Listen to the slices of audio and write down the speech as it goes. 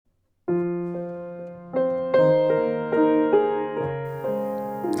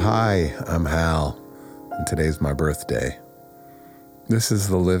Hi, I'm Hal, and today's my birthday. This is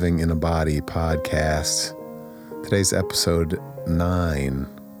the Living in a Body podcast. Today's episode 9.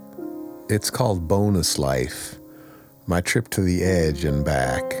 It's called Bonus Life, my trip to the edge and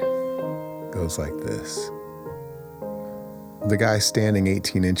back. Goes like this. The guy standing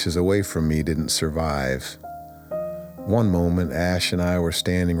 18 inches away from me didn't survive. One moment, Ash and I were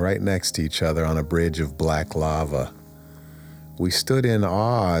standing right next to each other on a bridge of black lava. We stood in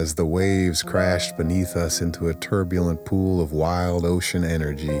awe as the waves crashed beneath us into a turbulent pool of wild ocean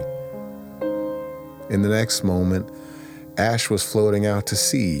energy. In the next moment, Ash was floating out to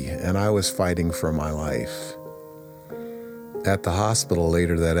sea, and I was fighting for my life. At the hospital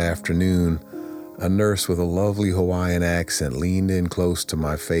later that afternoon, a nurse with a lovely Hawaiian accent leaned in close to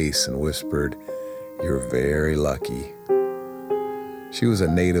my face and whispered, "You're very lucky." She was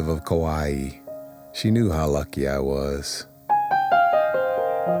a native of Kauai. She knew how lucky I was.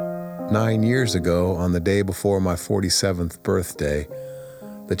 9 years ago, on the day before my 47th birthday,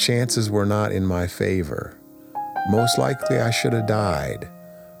 the chances were not in my favor. Most likely I should have died,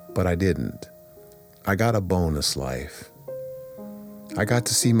 but I didn't. I got a bonus life. I got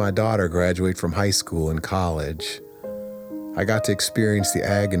to see my daughter graduate from high school and college. I got to experience the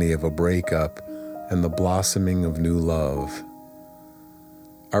agony of a breakup and the blossoming of new love.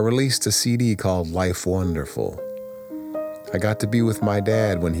 I released a CD called Life Wonderful. I got to be with my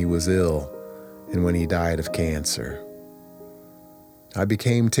dad when he was ill and when he died of cancer. I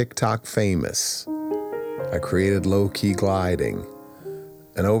became TikTok famous. I created low-key gliding.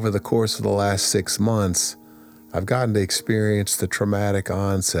 And over the course of the last 6 months, I've gotten to experience the traumatic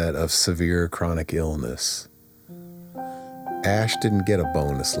onset of severe chronic illness. Ash didn't get a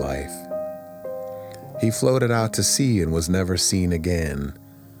bonus life. He floated out to sea and was never seen again.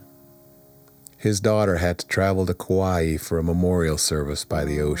 His daughter had to travel to Kauai for a memorial service by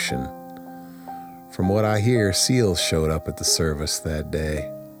the ocean. From what I hear, seals showed up at the service that day.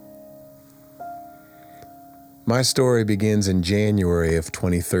 My story begins in January of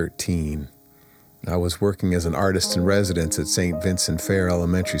 2013. I was working as an artist in residence at St. Vincent Fair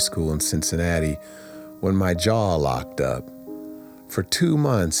Elementary School in Cincinnati when my jaw locked up. For 2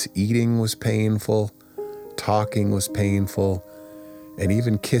 months, eating was painful, talking was painful, and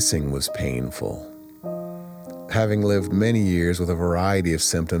even kissing was painful. Having lived many years with a variety of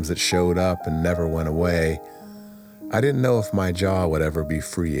symptoms that showed up and never went away, I didn't know if my jaw would ever be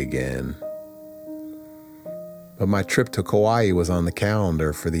free again. But my trip to Kauai was on the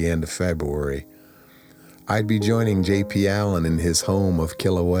calendar for the end of February. I'd be joining J.P. Allen in his home of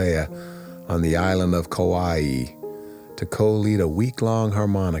Kilauea on the island of Kauai to co-lead a week-long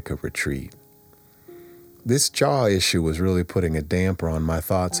harmonica retreat. This jaw issue was really putting a damper on my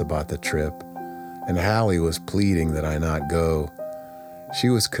thoughts about the trip, and Hallie was pleading that I not go. She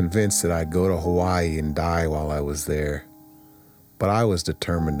was convinced that I'd go to Hawaii and die while I was there. But I was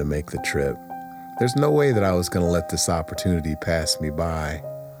determined to make the trip. There's no way that I was going to let this opportunity pass me by.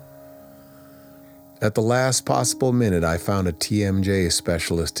 At the last possible minute, I found a TMJ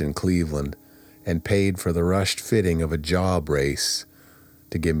specialist in Cleveland and paid for the rushed fitting of a jaw brace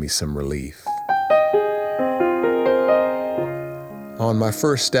to give me some relief. On my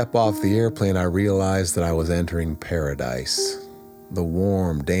first step off the airplane, I realized that I was entering paradise. The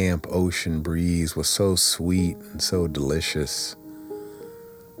warm, damp ocean breeze was so sweet and so delicious.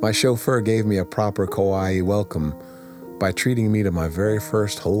 My chauffeur gave me a proper Kauai welcome by treating me to my very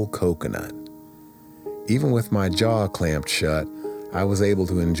first whole coconut. Even with my jaw clamped shut, I was able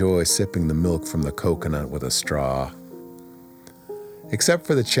to enjoy sipping the milk from the coconut with a straw. Except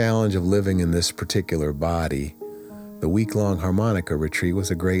for the challenge of living in this particular body, the week-long harmonica retreat was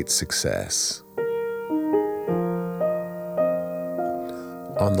a great success.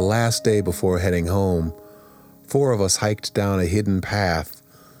 On the last day before heading home, 4 of us hiked down a hidden path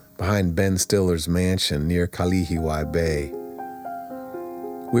behind Ben Stiller's mansion near Kalihiwai Bay.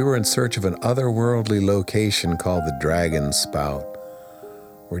 We were in search of an otherworldly location called the Dragon Spout,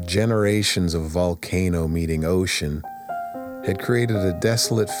 where generations of volcano meeting ocean had created a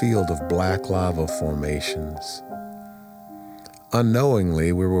desolate field of black lava formations.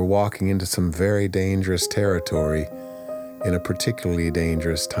 Unknowingly, we were walking into some very dangerous territory in a particularly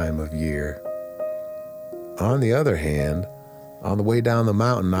dangerous time of year. On the other hand, on the way down the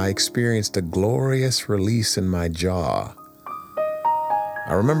mountain, I experienced a glorious release in my jaw.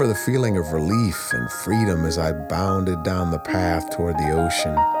 I remember the feeling of relief and freedom as I bounded down the path toward the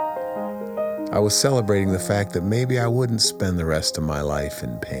ocean. I was celebrating the fact that maybe I wouldn't spend the rest of my life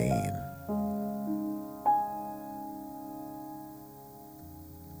in pain.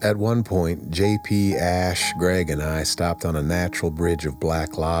 At one point, JP, Ash, Greg, and I stopped on a natural bridge of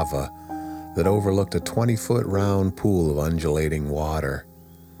black lava that overlooked a 20-foot round pool of undulating water.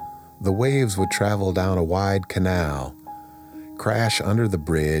 The waves would travel down a wide canal, crash under the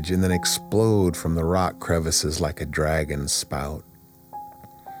bridge, and then explode from the rock crevices like a dragon's spout.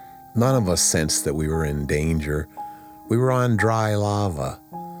 None of us sensed that we were in danger. We were on dry lava.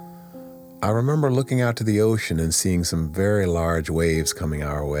 I remember looking out to the ocean and seeing some very large waves coming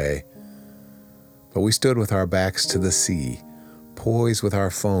our way. But we stood with our backs to the sea, poised with our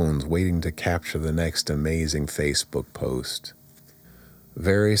phones, waiting to capture the next amazing Facebook post.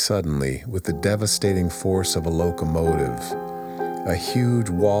 Very suddenly, with the devastating force of a locomotive, a huge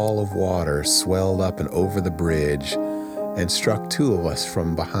wall of water swelled up and over the bridge and struck two of us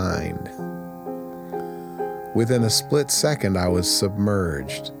from behind. Within a split second, I was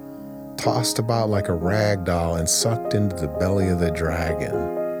submerged, tossed about like a rag doll and sucked into the belly of the dragon.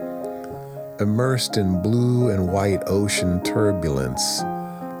 Immersed in blue and white ocean turbulence,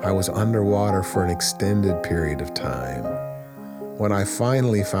 I was underwater for an extended period of time. When I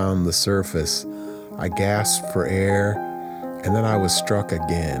finally found the surface, I gasped for air, and then I was struck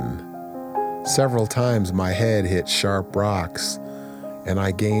again. Several times my head hit sharp rocks, and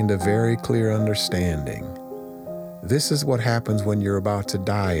I gained a very clear understanding. This is what happens when you're about to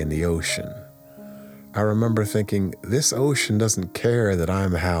die in the ocean. I remember thinking, this ocean doesn't care that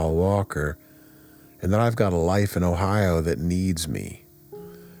I'm Hal Walker and that I've got a life in Ohio that needs me.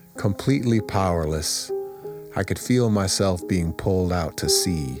 Completely powerless, I could feel myself being pulled out to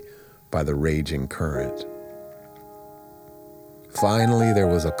sea by the raging current. Finally, there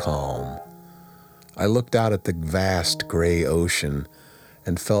was a calm. I looked out at the vast gray ocean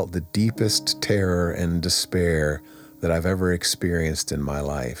and felt the deepest terror and despair that I've ever experienced in my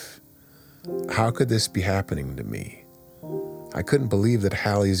life. How could this be happening to me? I couldn't believe that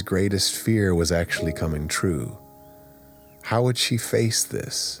Hallie's greatest fear was actually coming true. How would she face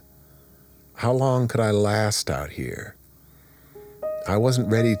this? How long could I last out here? I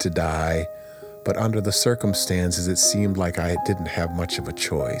wasn't ready to die, but under the circumstances, it seemed like I didn't have much of a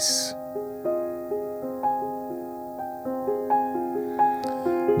choice.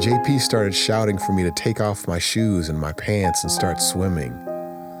 JP started shouting for me to take off my shoes and my pants and start swimming.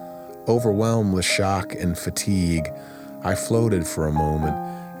 Overwhelmed with shock and fatigue, I floated for a moment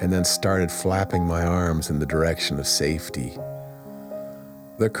and then started flapping my arms in the direction of safety.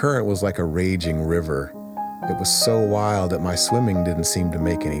 The current was like a raging river. It was so wild that my swimming didn't seem to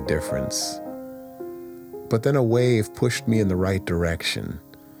make any difference. But then a wave pushed me in the right direction.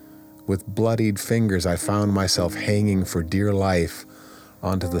 With bloodied fingers, I found myself hanging for dear life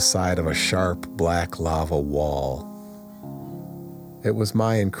onto the side of a sharp black lava wall. It was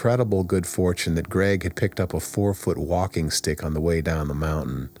my incredible good fortune that Greg had picked up a 4-foot walking stick on the way down the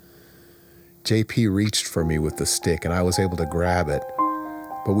mountain. JP reached for me with the stick and I was able to grab it,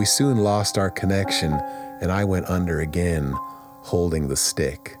 but we soon lost our connection and I went under again, holding the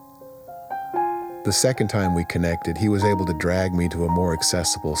stick. The second time we connected, he was able to drag me to a more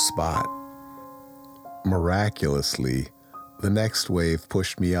accessible spot. Miraculously, the next wave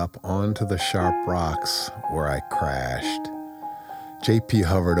pushed me up onto the sharp rocks where I crashed. JP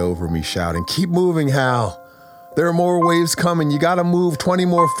hovered over me shouting, "Keep moving, Hal. There are more waves coming. You gotta move 20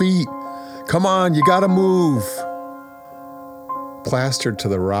 more feet. Come on, you gotta move." Plastered to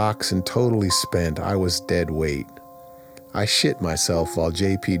the rocks and totally spent, I was dead weight. I shit myself while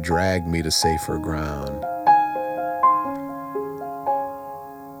JP dragged me to safer ground.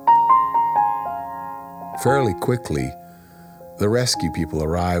 Fairly quickly, the rescue people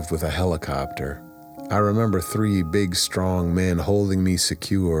arrived with a helicopter. I remember 3 big, strong men holding me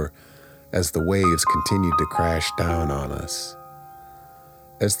secure as the waves continued to crash down on us.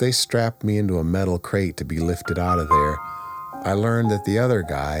 As they strapped me into a metal crate to be lifted out of there, I learned that the other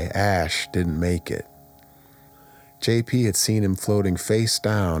guy, Ash, didn't make it. JP had seen him floating face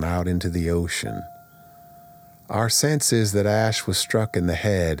down out into the ocean. Our sense is that Ash was struck in the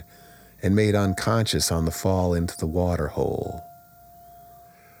head and made unconscious on the fall into the water hole.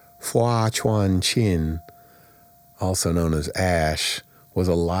 Phua Chuan Chin, also known as Ash, was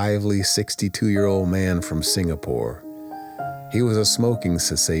a lively 62-year-old man from Singapore. He was a smoking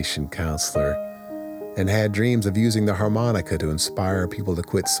cessation counselor and had dreams of using the harmonica to inspire people to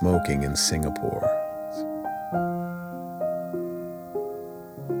quit smoking in Singapore.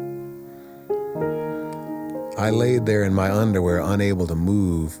 I laid there in my underwear, unable to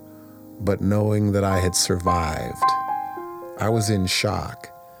move, but knowing that I had survived. I was in shock,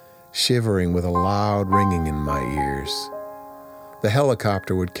 shivering with a loud ringing in my ears. The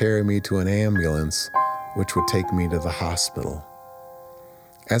helicopter would carry me to an ambulance, which would take me to the hospital.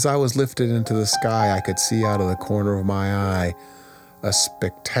 As I was lifted into the sky, I could see out of the corner of my eye a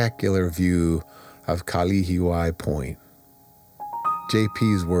spectacular view of Kalihiwai Point.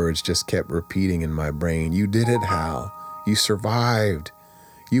 JP's words just kept repeating in my brain. You did it, Hal. You survived.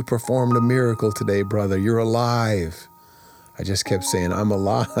 You performed a miracle today, brother. You're alive. I just kept saying, I'm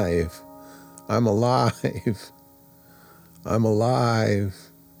alive. I'm alive. I'm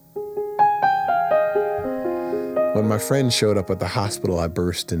alive. When my friend showed up at the hospital, I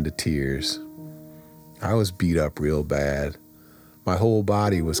burst into tears. I was beat up real bad. My whole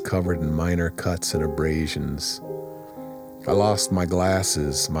body was covered in minor cuts and abrasions. I lost my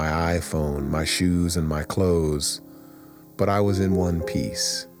glasses, my iPhone, my shoes, and my clothes, but I was in one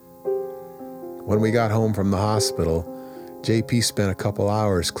piece. When we got home from the hospital, JP spent a couple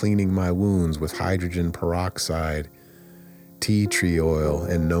hours cleaning my wounds with hydrogen peroxide, tea tree oil,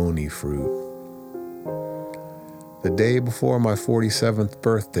 and noni fruit. The day before my 47th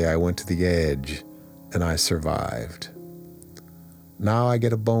birthday, I went to the edge, and I survived. Now I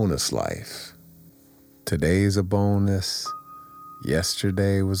get a bonus life. Today's a bonus.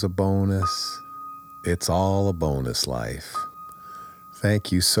 Yesterday was a bonus. It's all a bonus life.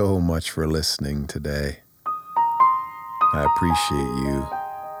 Thank you so much for listening today. I appreciate you.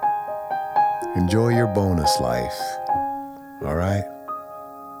 Enjoy your bonus life. All right?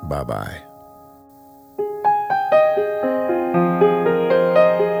 Bye-bye.